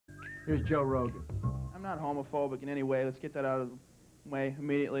Here's Joe Rogan. I'm not homophobic in any way. Let's get that out of the way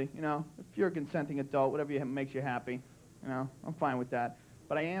immediately. You know, if you're a consenting adult, whatever makes you happy, you know, I'm fine with that.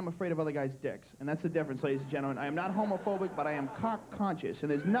 But I am afraid of other guys' dicks, and that's the difference, ladies and gentlemen. I am not homophobic, but I am cock-conscious, and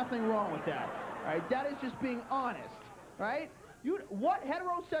there's nothing wrong with that. All right, that is just being honest. Right? What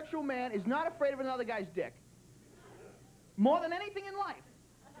heterosexual man is not afraid of another guy's dick? More than anything in life.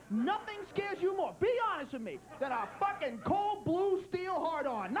 Nothing scares you more, be honest with me, than a fucking cold blue steel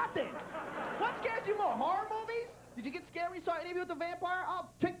hard-on. Nothing. What scares you more, horror movies? Did you get scared when you saw Interview with the Vampire?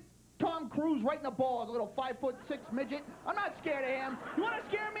 I'll kick Tom Cruise right in the balls, a little 5'6" midget. I'm not scared of him. You want to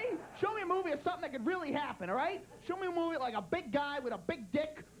scare me? Show me a movie of something that could really happen, all right? Show me a movie like a big guy with a big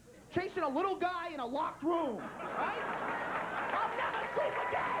dick chasing a little guy in a locked room, right? I'll never sleep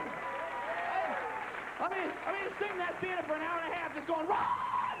again! I mean, to sit in that theater for an hour and a half just going, run!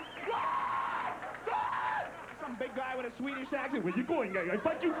 Run! Run! Some big guy with a Swedish accent, where you going, guy? I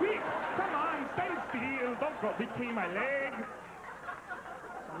thought you quick! Come on, stay still, don't go between my legs!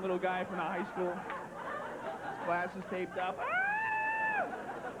 Some little guy from the high school, his glasses taped up. Ah!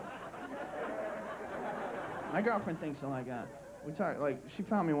 My girlfriend thinks I'm like that. We talk, like, she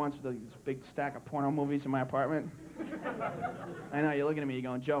found me once with this big stack of porno movies in my apartment. I know, you're looking at me, you're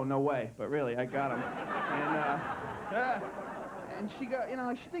going, Joe, no way. But really, I got them. And she go, you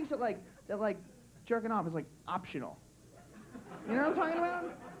know, she thinks that jerking off is, like, optional. You know what I'm talking about?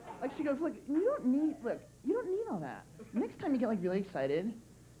 Like, she goes, look, you don't need all that. Next time you get, like, really excited,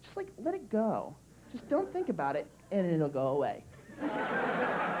 just, like, let it go. Just don't think about it, and it'll go away.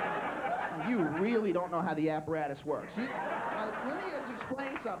 You really don't know how the apparatus works. Let me just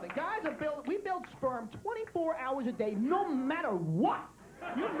explain something. Guys we build sperm 24 hours a day, no matter what.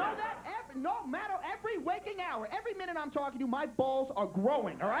 You know that? No matter every waking hour, every minute I'm talking to you, my balls are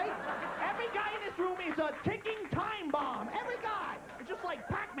growing, all right? Every guy in this room is a ticking time bomb. Every guy. It's just like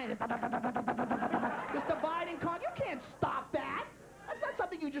Pac-Man. Just divide and conquer. You can't stop that. That's not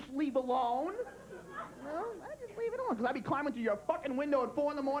something you just leave alone. No, I just leave it alone, because I'd be climbing through your fucking window at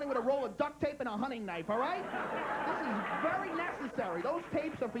 4 in the morning with a roll of duct tape and a hunting knife, all right? This is very necessary. Those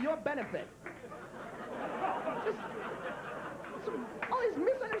tapes are for your benefit. All these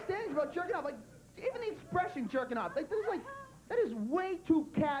misunderstandings about jerking off, like, even the expression jerking off, like, that is way too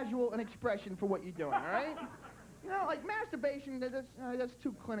casual an expression for what you're doing, all right? You know, like, masturbation, that's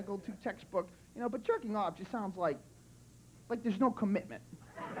too clinical, too textbook, you know, but jerking off just sounds like there's no commitment.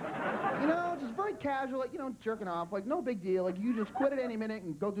 You know, just very casual, like, you know, jerking off, like, no big deal, like, you just quit at any minute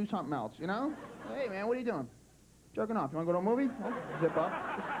and go do something else, you know? Hey, man, what are you doing? Jerking off. You want to go to a movie? Oh, zip up.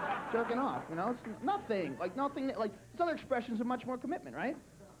 Just jerking off, you know? It's nothing. Like, nothing, like, these other expressions are much more commitment, right?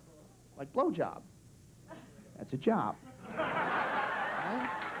 Like blowjob. That's a job. Right?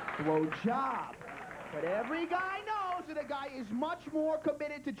 Blowjob. But every guy knows that a guy is much more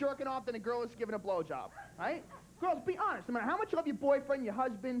committed to jerking off than a girl is giving a blowjob, right? Girls, be honest. No matter how much you love your boyfriend, your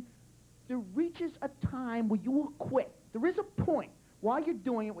husband, there reaches a time where you will quit. There is a point while you're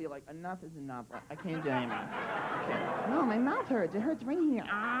doing it where you're like, enough is enough. I can't do it anymore. No, my mouth hurts. It hurts right here.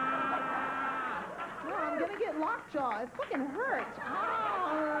 Ah! No, I'm going to get lockjaw. It fucking hurts.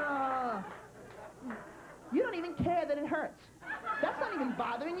 Ah! You don't even care that it hurts. That's not even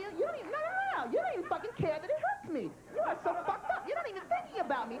bothering you. You don't even, no. You don't even fucking care that it hurts me. You are so fucked up. You're not even thinking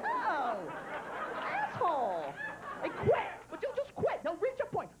about me. No. Asshole. They quit, but they'll just quit. They'll reach a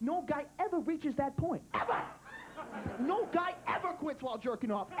point. No guy ever reaches that point. Ever. No guy ever quits while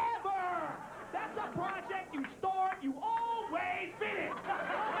jerking off. Ever. That's a project you start, you always finish. No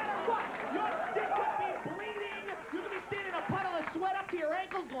matter what. Your dick could be bleeding. You could be standing in a puddle of sweat up to your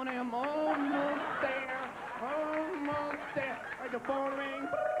ankles going, I'm almost there. Almost there. Right, the phone rings.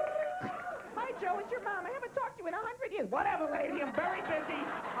 Hi, Joe, it's your mom. I haven't talked to you in 100 years. Whatever, lady. I'm very busy.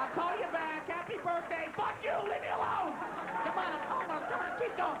 I'll call you back. Happy birthday. Fuck you. Leave me alone. Come on. Come on.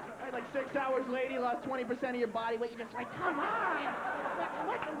 Keep going. Right, like 6 hours later, you lost 20% of your body weight. You're just like, come on.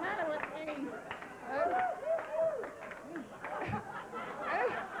 What's the matter with me?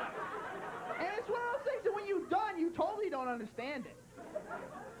 And it's one of those things that when you're done, you totally don't understand it.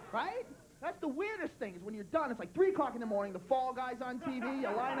 Right? That's the weirdest thing, is when you're done, it's like 3 o'clock in the morning, the Fall Guy's on TV,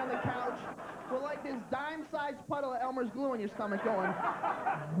 you're lying on the couch with like this dime-sized puddle of Elmer's glue in your stomach going,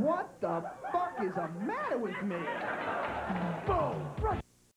 what the fuck is the matter with me? Boom! Right